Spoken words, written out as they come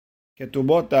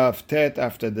Ketubot Tet,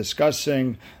 after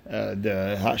discussing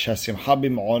the Shasimcha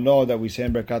b'Ma'ono that we say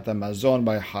in Birkat HaMazon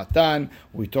by Hatan,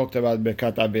 we talked about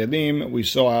Birkat Avelim. We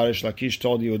saw how Rish Lakish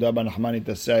told Yehuda ben Nachmani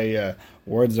to say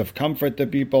words of comfort to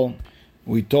people.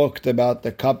 We talked about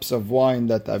the cups of wine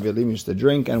that Avelim used to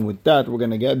drink, and with that we're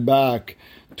going to get back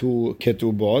to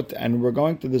Ketubot, and we're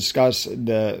going to discuss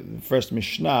the first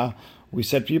Mishnah. We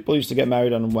said people used to get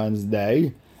married on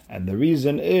Wednesday. And the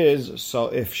reason is, so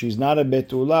if she's not a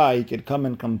betula, he could come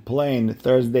and complain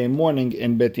Thursday morning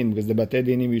in Betin, because the Batei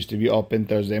Dinim used to be open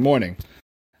Thursday morning.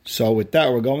 So with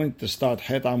that, we're going to start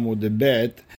Het Amud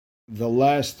Bet, the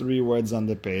last three words on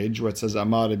the page, where it says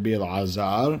Amar Bil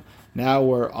Azar. Now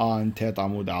we're on Tet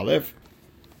Amud Aleph.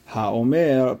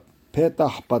 Ha'omer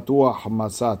Petach Patuach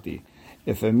Masati.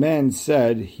 If a man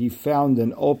said he found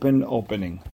an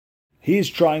opening, he's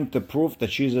trying to prove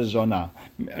that she's a zonah.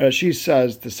 She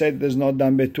says, to say that there's no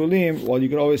dam betulim, well, you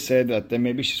could always say that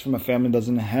maybe she's from a family that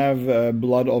doesn't have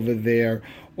blood over there,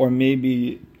 or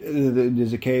maybe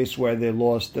there's a case where they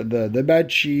lost the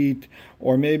bed sheet,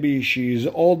 or maybe she's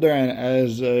older, and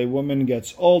as a woman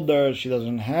gets older, she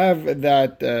doesn't have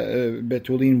that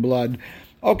betulim blood.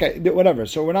 Okay, whatever.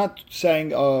 So we're not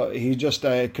saying he just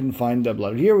couldn't find the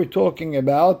blood. Here we're talking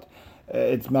about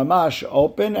it's mamash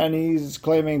open, and he's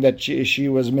claiming that she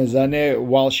was mezaneh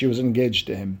while she was engaged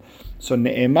to him. So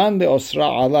ne'eman de osra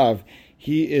alav,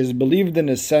 he is believed in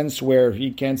a sense where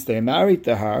he can't stay married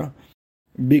to her,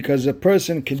 because a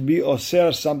person could be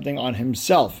osir something on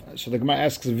himself. So the Gemara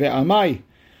asks, ve'amai,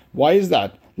 why is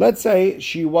that? Let's say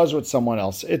she was with someone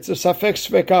else. It's a safek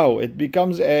svekau. It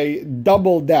becomes a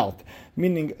double doubt.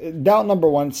 Meaning, doubt number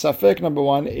one, safek number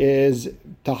one is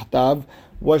tahtav.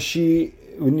 Was she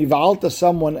nival to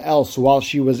someone else while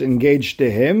she was engaged to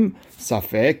him?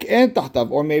 Safek and tahtav.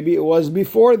 Or maybe it was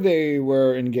before they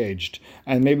were engaged,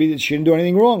 and maybe she didn't do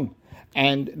anything wrong.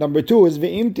 And number two is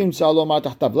ve'im timtza lo ma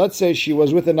tahtav. Let's say she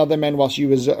was with another man while she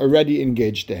was already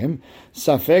engaged to him.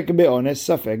 Safek be'ones,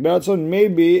 safek be'ratzon.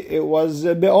 Maybe it was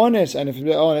be'ones, and if it's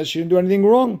be'ones, she didn't do anything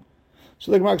wrong.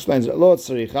 So the Gemara explains, lo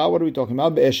tzricha, what are we talking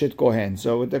about? Be'eshet kohen.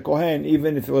 So with the kohen,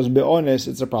 even if it was be'ones,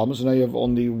 it's a problem. So now you have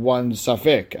only one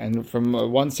safek, and from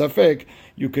one safek,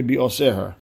 you could be oseh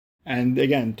her. And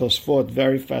again, Tosfot,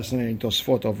 very fascinating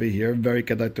Tosfot over here, very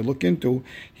kedai to look into.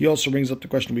 He also brings up the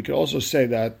question, we could also say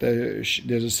that there's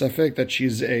a safek that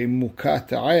she's a mukat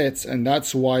ayetz, and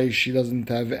that's why she doesn't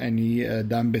have any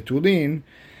dam betulin.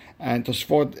 And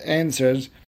Tosfot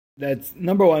answers that,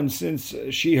 number one, since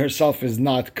she herself is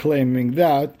not claiming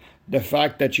that, the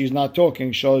fact that she's not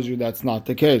talking shows you that's not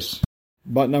the case.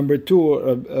 But number two,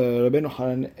 Rabbeinu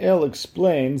Hananel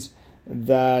explains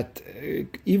that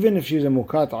even if she's a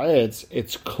mukat ayetz,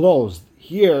 it's closed.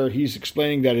 Here, he's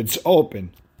explaining that it's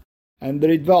open. And the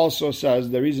Ritva also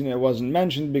says the reason it wasn't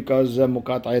mentioned because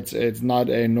mukat ayetz, it's not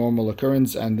a normal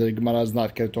occurrence, and the Gemara is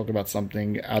not going to talk about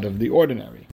something out of the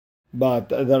ordinary. But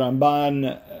the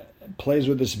Ramban plays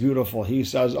with this beautiful. He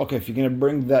says, okay, if you're going to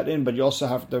bring that in, but you also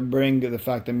have to bring the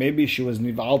fact that maybe she was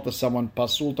nival to someone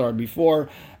pasul to her before,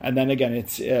 and then again,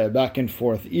 it's back and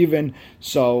forth even.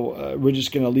 So we're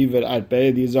just going to leave it at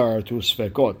bay. These are our two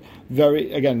sfekot.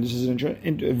 This is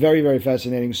a very, very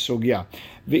fascinating sugya.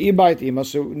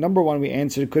 So number one, we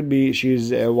answered, could be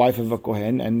she's a wife of a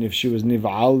kohen, and if she was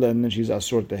nival, then she's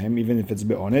asur to him, even if it's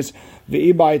be'ones.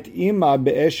 Ve'ibait ima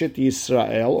be'eshet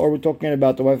Yisrael, or we're talking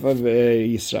about the wife of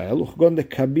Yisrael. Uchgon de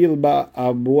kabil ba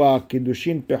abua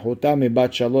kidushin pechuta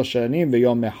mebat shalosh shanim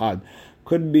ve'yom echad.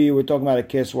 Could be we're talking about a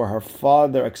case where her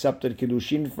father accepted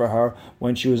kiddushin for her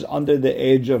when she was under the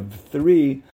age of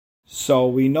 3. So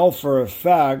we know for a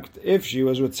fact, if she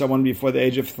was with someone before the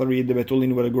age of 3, the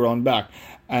betulin would have grown back.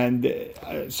 And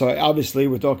so obviously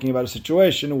we're talking about a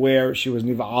situation where she was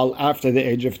nival after the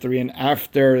age of 3 and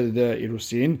after the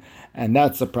irusin, and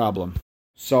that's the problem.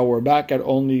 So we're back at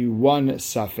only one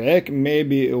safek.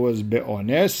 Maybe it was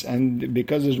be'ones, and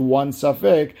because there's one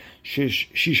safek, she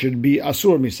should be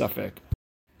asur mi safek.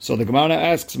 So the Gemara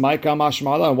asks, "Ma'ika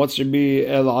mashma'ala? What should be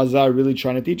Elazar really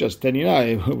trying to teach us?"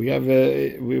 Tenina, we have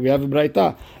a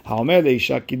braita. Ha'omer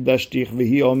leisha kiddashtich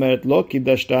v'hi omeret lo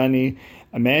kiddashtani.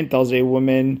 A man tells a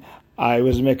woman, "I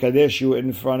was mekadesh you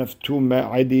in front of 2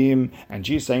 me'adim," and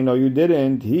she's saying, "No, you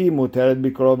didn't." He muteret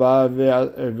bikrova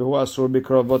v'hu asur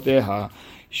bikrovoteha.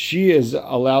 She is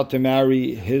allowed to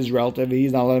marry his relative.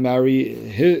 He's not allowed to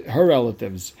marry her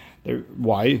relatives.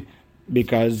 Why?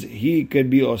 Because he could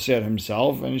be osir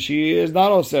himself, and she is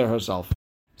not osir herself.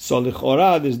 So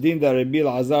lichora, this din that Rabbi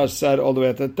Elazar said all the way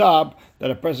at the top,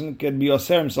 that a person could be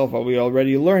osir himself, but we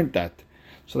already learned that.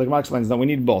 So the Gemara explains that we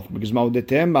need both, because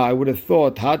Ma'udetema, I would have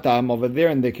thought, Hatam, over there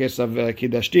in the case of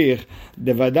Kiddushtich,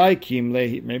 Devadai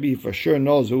Kimle, maybe he for sure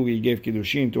knows who he gave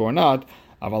Kiddushin to or not.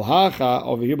 Aval Hacha,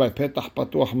 over here by Petach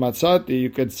Patuach Matzati, you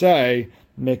could say,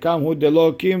 Mekam hu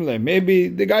delo kimle. Maybe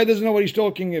the guy doesn't know what he's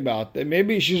talking about.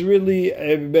 Maybe she's really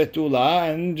a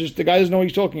betula, and just the guy doesn't know what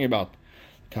he's talking about.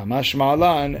 Kamash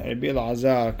Ma'alan, Rabbi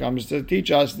Elazar comes to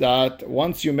teach us that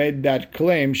once you made that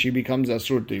claim, she becomes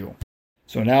asur to you.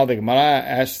 So now the Gemara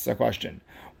asks a question.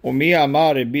 Umi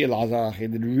Amar Rabbi Elazar,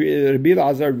 did Rabbi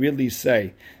Elazar really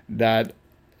say that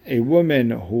a woman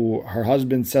who her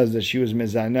husband says that she was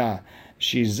mizana,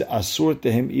 she's asur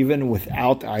to him even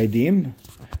without aidim?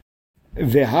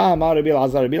 Veha Amar Rabbi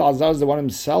Elazar. Rabbi Elazar is the one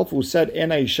himself who said,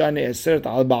 "Ena isha ne'eseret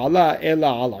al ba'ala ela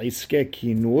al iske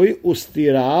kinui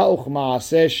ustira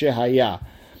uchmaaseh shehaya."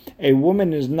 A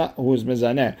woman is not who is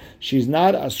mizaneh. She's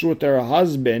not asur to her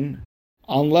husband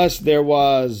unless there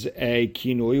was a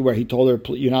kinui where he told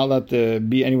her, "You're not allowed to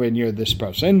be anywhere near this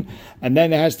person," and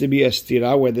then there has to be a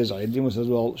stira where there's aidim who says,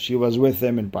 "Well, she was with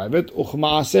him in private."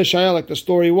 Uchmaaseh shehaya, like the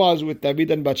story was with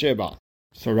David and Bathsheba.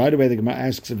 So right away the Gemara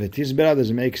asks if it is better.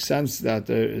 Does it make sense that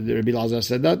Rabbi Elazar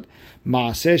said that?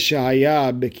 Maaseh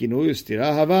shehaya bekinui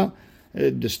ustira hava.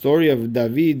 The story of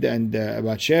David and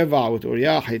Bathsheba with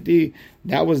Uriah Hiti,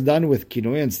 that was done with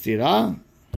kinui and stira.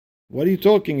 What are you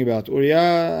talking about?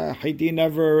 Uriah Hiti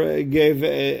never gave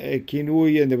a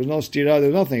kinui and there was no stira. There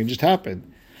was nothing. It just happened.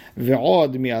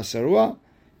 Ve'od mi asarua.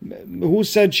 Who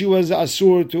said she was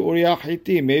asur to Uriah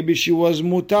Hiti? Maybe she was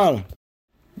mutar.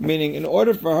 Meaning, in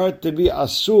order for her to be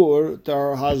asur to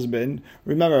her husband,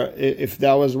 remember, if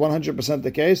that was 100% the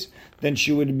case, then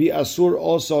she would be asur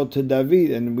also to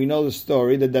David. And we know the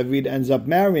story that David ends up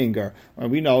marrying her. And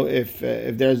we know if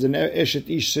there's an ishet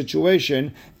ish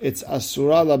situation, it's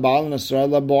asura la ba'al and asura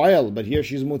la bo'el. But here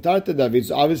she's mutar to David.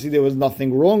 So obviously there was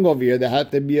nothing wrong over here. There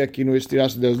had to be a kinu ustira.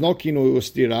 So there was no kinu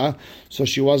ustira. So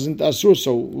she wasn't asur.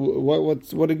 So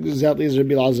what exactly is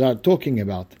Rabbi Elazar talking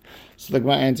about? So the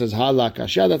Gemara answers, "Hala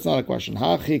kasha." That's not a question.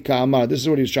 Hachi ka'amar. This is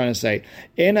what he's trying to say.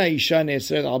 Ena isha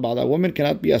ne'eseret al ba'ala. A woman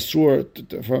cannot be asur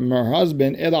from her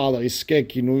husband ela al iske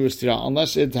kinui ustira,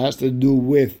 unless it has to do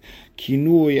with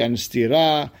kinui and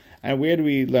stira. And where do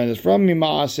we learn this from?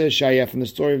 Mima'aseh shaya, from the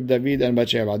story of David and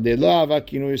Bathsheba. De lo hava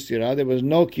kinui ustira. There was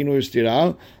no kinui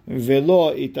ustira.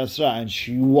 Velo itasra, and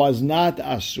she was not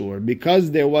asur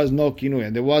because there was no kinui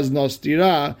and there was no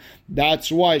stira.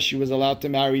 That's why she was allowed to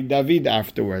marry David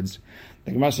afterwards.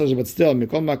 The Gemara says, but still,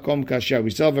 mikol makom kasha. We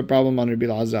still have a problem on Rabbi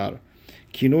Elazar.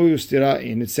 Kinui ustira,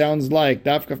 and it sounds like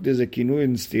dafkaf there's a kinui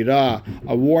and stira,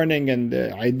 a warning and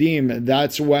aidim.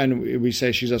 That's when we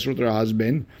say she's asur to her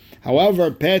husband.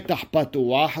 However, petah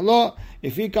patuach lo,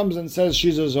 if he comes and says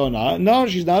she's a zona, no,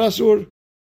 she's not asur.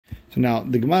 So now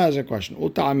the Gemara has a question.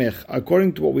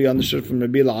 According to what we understood from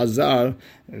Rabbi Elazar,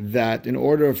 that in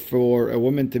order for a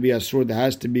woman to be asur, there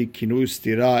has to be kinui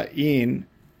stira in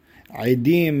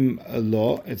aidim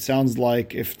lo. It sounds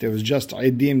like if there was just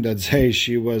aidim that say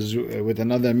she was with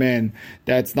another man,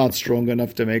 that's not strong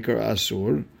enough to make her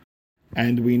asur.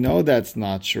 And we know that's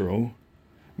not true.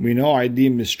 We know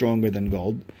aidim is stronger than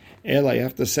gold. Ela, you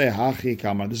have to say hachi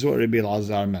kamar. This is what Rabbi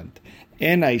Elazar meant.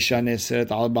 En aisha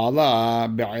neseret al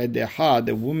ba'ala be'ed echad.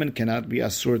 A woman cannot be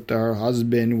asur to her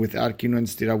husband without kinu and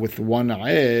stira with one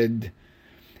ed.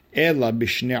 Ela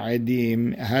b'shnei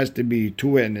edim, has to be two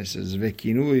witnesses.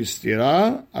 Ve'kinui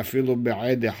stira afilu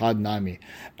be'ed echad nami.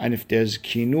 And if there's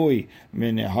kinui, I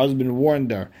mean her husband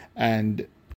warned her, and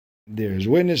there's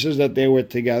witnesses that they were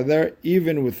together,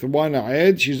 even with one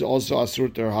ed, she's also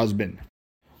asur to her husband.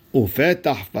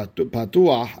 Ufetah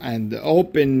patuach, and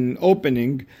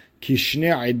opening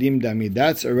kishnei edim dami.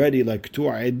 That's already like two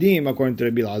edim according to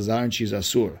Rabbi Elazar, and she's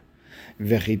asur.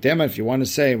 Vechitema, if you want to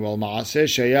say, well, maaseh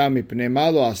shaya mipnei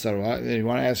malo asarwa, you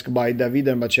want to ask by David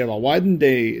and Bathsheba, why didn't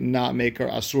they not make her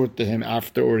asur to him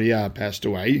after Uriah passed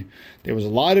away? There was a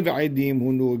lot of edim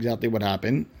who knew exactly what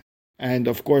happened. And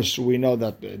of course, we know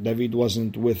that David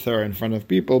wasn't with her in front of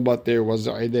people, but there was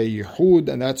a Yehud,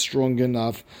 and that's strong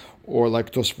enough. Or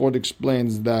like Tosfot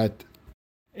explains that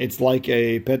it's like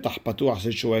a petah patuach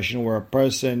situation where a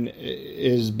person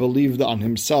is believed on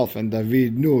himself, and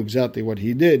David knew exactly what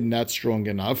he did, and that's strong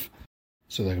enough.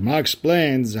 So the Gemara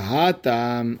explains,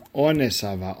 Hatam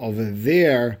onesava. Over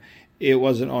there, it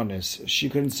was an ones. She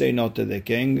couldn't say no to the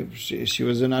king. She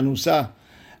was an anusa.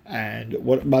 And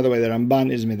what, by the way, the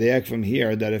Ramban is medayek from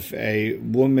here that if a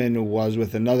woman was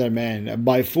with another man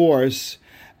by force,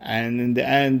 and in the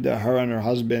end, her and her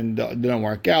husband didn't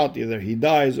work out, either he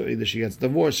dies or either she gets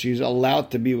divorced, she's allowed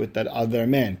to be with that other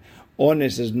man.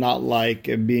 Onis is not like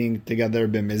being together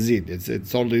b'mezid.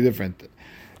 It's totally different.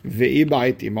 Ve'i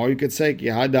ba'itim. Or you could say, Ki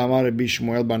hada amar Rabbi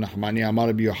Shmuel bar Nachmani amar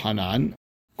Rabbi Yohanan.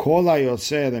 Kol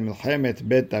ha'yoseh le'milchemet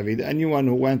bet David. Anyone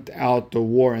who went out to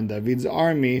war in David's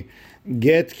army,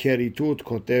 get keritut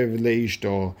kotev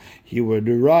leishto. He would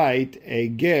write a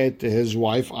get to his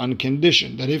wife on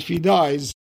condition that if he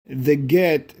dies, the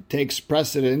get takes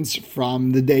precedence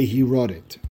from the day he wrote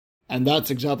it. And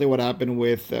that's exactly what happened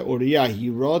with Uriah. He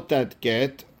wrote that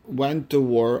get, went to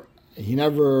war. He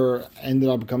never ended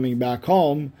up coming back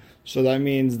home. So that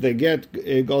means the get,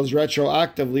 it goes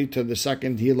retroactively to the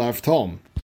second he left home.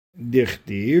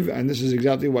 Dichtiv, and this is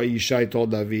exactly what Yishai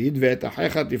told David.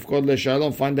 Ve'etachecha tifkod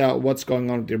le'shalom, find out what's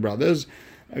going on with your brothers.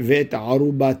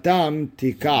 Ve'eta'arubatam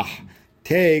tikach,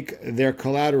 take their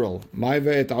collateral. My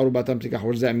ve'eta'arubatam tikach,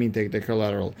 what does that mean, take their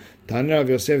collateral? Tana Rav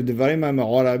Yosef, devarim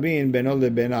ha'me'orabin beno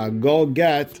le'bena, go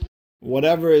get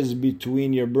whatever is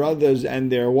between your brothers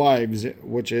and their wives,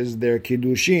 which is their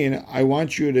kiddushin. I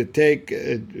want you to take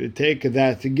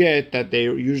that get that they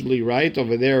usually write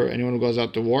over there. Anyone who goes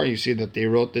out to war, you see that they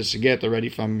wrote this get already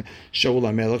from Shaul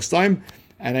HaMelech's time,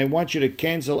 and I want you to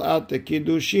cancel out the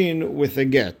kiddushin with a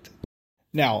get.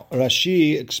 Now,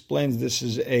 Rashi explains this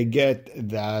is a get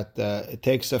that it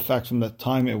takes effect from the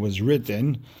time it was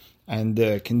written. And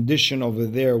the condition over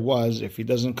there was, if he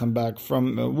doesn't come back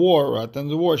from war, or at the end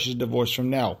of the war, she's divorced from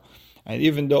now. And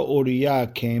even though Uriah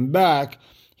came back,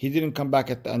 he didn't come back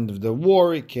at the end of the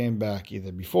war. He came back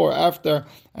either before or after,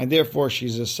 and therefore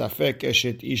she's a Safek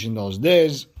Eshet Ish in those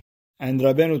days. And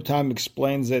Rabbeinu Tam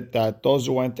explains it that those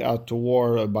who went out to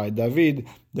war by David,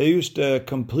 they used to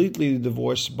completely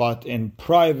divorce, but in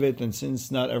private, and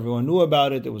since not everyone knew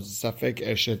about it, it was a Safek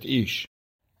Eshet Ish.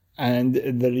 And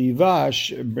the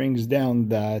Rivash brings down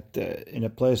that in a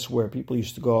place where people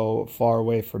used to go far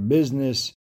away for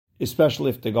business, especially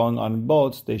if they're going on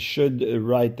boats, they should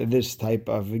write this type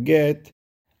of get.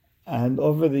 And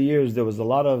over the years, there was a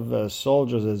lot of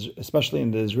soldiers, especially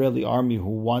in the Israeli army, who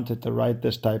wanted to write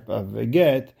this type of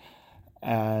get.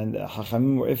 And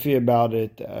Chachamim were iffy about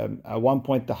it. At one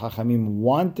point, the Chachamim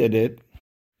wanted it,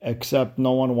 except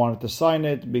no one wanted to sign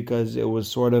it because it was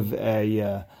sort of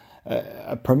a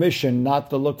permission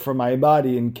not to look for my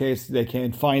body in case they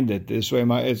can't find it. This way,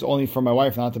 it's only for my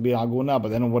wife not to be aguna, but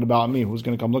then what about me? Who's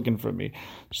going to come looking for me?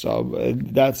 So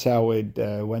that's how it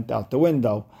went out the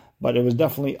window. But it was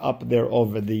definitely up there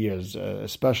over the years,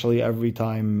 especially every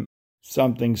time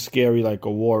something scary like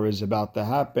a war is about to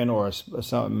happen, or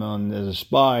someone is a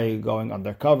spy going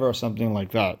undercover or something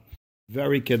like that.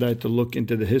 Very kedai to look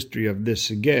into the history of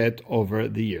this get over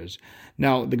the years.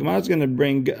 Now, the Gemara is going to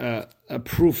bring a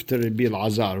proof to Rabbi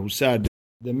Elazar, who said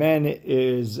the man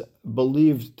is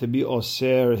believed to be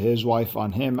oser his wife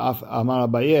on him. Amar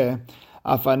Abaye,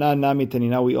 afana nami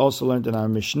tanina. We also learned in our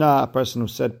Mishnah, a person who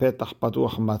said petach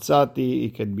patuach matzati,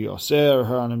 he could be oser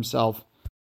her on himself.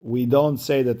 We don't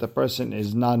say that the person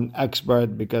is not an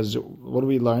expert, because what do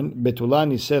we learn? Betula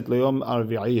niset leyom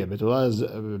arvi'iyah. Betula is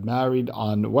married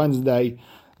on Wednesday.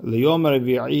 Leyom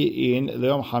arvi'i in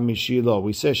leyom hamishi lo.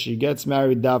 We say she gets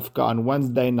married dafka on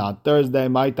Wednesday, not Thursday.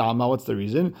 My ta'ama, what's the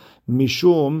reason?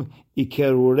 Mishum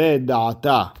ikerure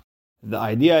da'ata. The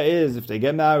idea is, if they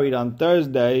get married on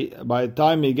Thursday, by the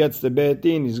time he gets to Beit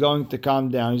Din, he's going to calm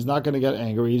down. He's not going to get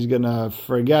angry. He's going to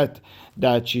forget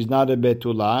that she's not a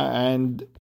betula, and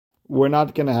we're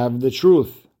not going to have the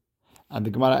truth. And the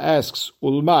Gemara asks,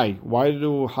 Ulmai, why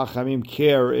do Hachamim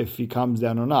care if he comes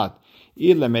down or not?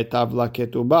 If it's about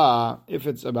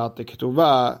the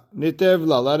ketubah,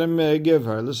 nitevla, let him give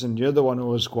her. Listen, you're the one who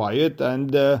was quiet,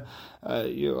 and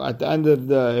you, at the end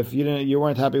of if you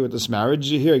weren't happy with this marriage,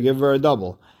 here, give her a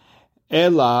double.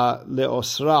 Ela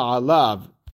leosra alav.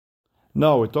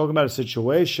 No, we're talking about a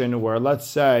situation where, let's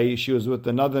say, she was with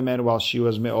another man while she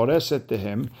was me'oreset to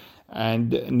him,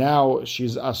 and now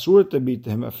she's asur to be to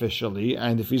him officially,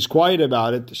 and if he's quiet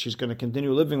about it, she's going to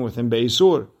continue living with him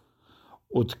be'isur.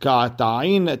 Utka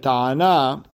ta'in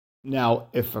ta'ana. Now,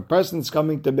 if a person's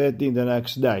coming to Beit Din the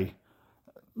next day,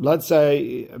 let's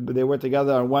say they were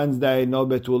together on Wednesday, no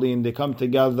betulin, they come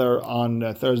together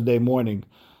on Thursday morning.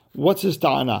 What's his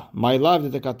ta'ana? My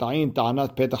love, the ta'in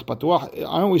ta'anat petach patuach.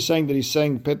 Aren't we saying that he's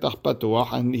saying petach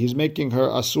patuach and he's making her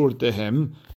asur to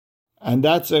him? And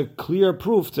that's a clear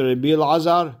proof to Rabbi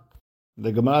Elazar.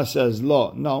 The Gemara says,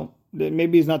 lo, no.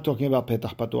 Maybe he's not talking about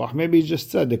petach patuach. Maybe he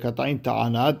just said the kata'in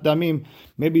ta'anat damim.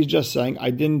 Maybe he's just saying,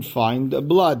 I didn't find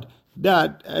blood.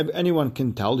 That anyone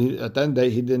can tell. At the end of the day,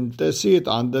 he didn't see it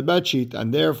on the bedsheet,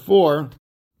 and therefore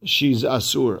she's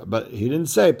asur. But he didn't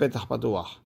say petach patuach,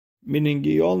 meaning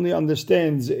he only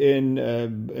understands in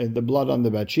the blood on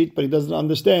the bedsheet, but he doesn't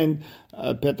understand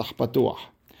petach patuach.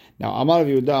 Now, Amar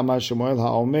Yehuda Amar Shemuel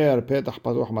HaOmer Petach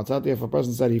Patuach Matzati. If a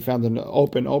person said he found an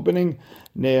open opening,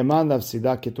 Ne'eman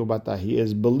Nafsida Ketubata. He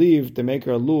is believed to make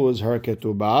her lose her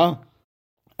ketubah.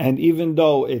 And even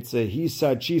though it's a he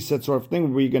said, she said sort of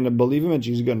thing, we're going to believe him and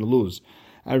she's going to lose.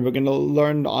 And we're going to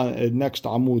learn on next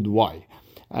Amud why.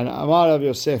 And Amar Rav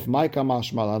Yosef, Maika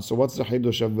Mashmalan. So what's the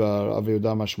Hidush of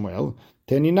Yehuda Mashmuel?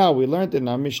 Tenina, we learned in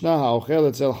our Mishnah, Ha'ochel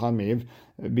etzel Hamiv,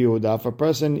 Yehuda, if a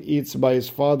person eats by his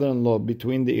father-in-law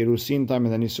between the Irusin time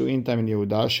and the Nisuin time in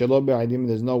Yehuda, Shelo be'adim,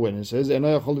 there's no witnesses,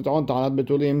 Eno yachol lit'on ta'anat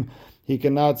betulim, he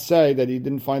cannot say that he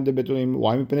didn't find the betulim.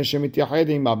 Why?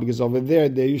 Because over there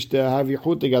they used to have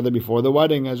yichud together before the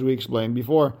wedding, as we explained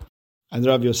before. And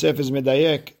Rav Yosef is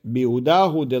medayek.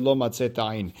 Biudahu de lo matzeh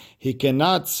ta'in. He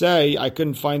cannot say, I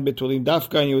couldn't find betulim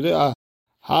dafka in Yehuda.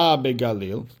 Ha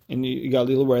begalil, in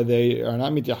Galil where they are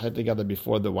not mityahed together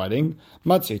before the wedding.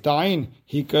 Matzeh ta'in.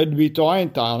 He could be ta'in,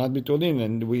 ta'anat betulin,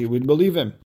 and we would believe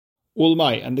him.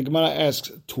 Ulmai. And the Gemara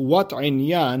asks, to what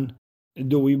inyan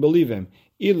do we believe him?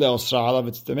 If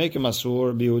it's to make him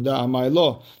asur, Yehuda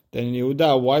amaylo, then in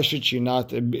Yehuda, why should she not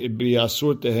be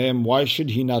asur to him? Why should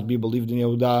he not be believed in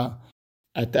Yehuda?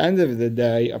 At the end of the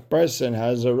day, a person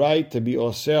has a right to be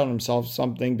osir on himself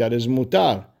something that is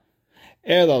mutar.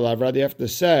 Ela, rather you have to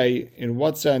say, in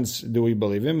what sense do we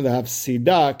believe him? They have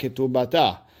sida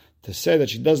ketubata, to say that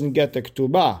she doesn't get the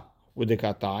ketubah with the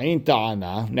kata'in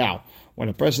ta'ana. Now, when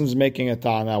a person is making a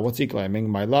ta'ana, what's he claiming?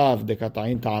 My love, the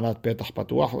kata'in ta'anat petach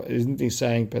patuach. Isn't he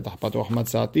saying petach patuach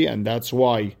matzati? And that's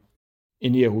why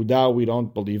in Yehuda we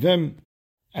don't believe him.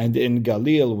 And in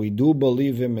Galil we do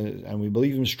believe him, and we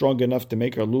believe him strong enough to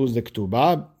make her lose the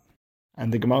ketubah.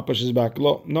 And the Gemara pushes back,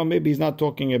 no, maybe he's not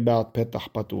talking about petach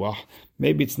patuach.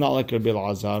 Maybe it's not like Rabbi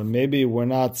Elazar. Maybe we're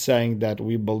not saying that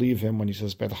we believe him when he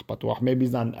says petach patuach. Maybe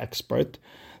he's not an expert.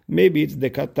 Maybe it's the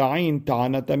kata'in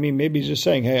ta'anatami. Maybe he's just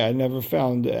saying, hey, I never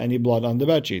found any blood on the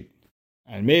bedsheet.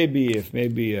 And maybe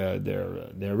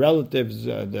their relatives,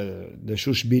 the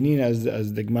shushbinin,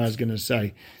 as the Gemara is going to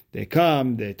say, they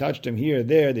come, they touched him here,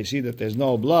 there, they see that there's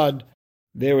no blood.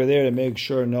 They were there to make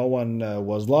sure no one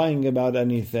was lying about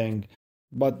anything.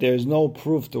 But there's no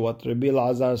proof to what Rabbi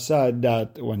Elazar said,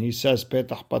 that when he says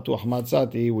petach patuach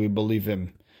matzati, we believe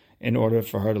him in order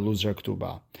for her to lose her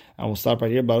ketubah. And we'll stop right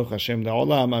here. Baruch Hashem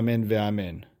Le'olam. Amen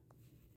ve'amen.